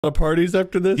parties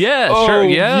after this? Yeah, sure.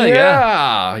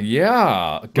 Yeah.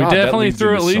 God, We definitely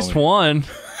threw at least one.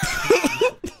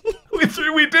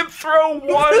 We did throw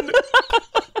one.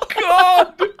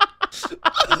 God.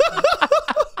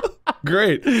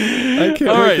 Great. I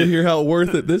can't wait to hear how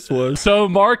worth it this was. So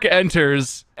Mark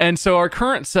enters, and so our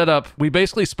current setup, we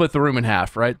basically split the room in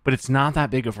half, right? But it's not that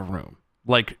big of a room.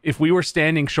 Like, if we were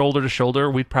standing shoulder to shoulder,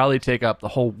 we'd probably take up the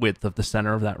whole width of the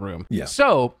center of that room. Yeah.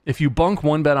 So, if you bunk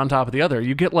one bed on top of the other,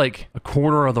 you get like a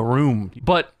quarter of the room.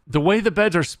 But the way the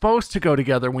beds are supposed to go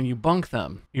together when you bunk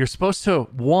them, you're supposed to,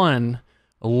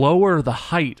 lower the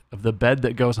height of the bed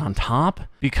that goes on top,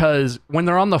 because when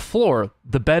they're on the floor,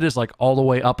 the bed is like all the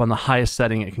way up on the highest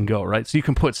setting it can go, right? So you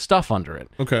can put stuff under it.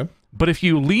 Okay. But if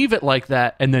you leave it like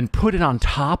that and then put it on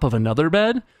top of another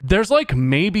bed, there's like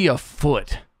maybe a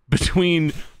foot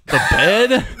between the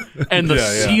bed and the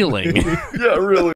ceiling. Yeah, really.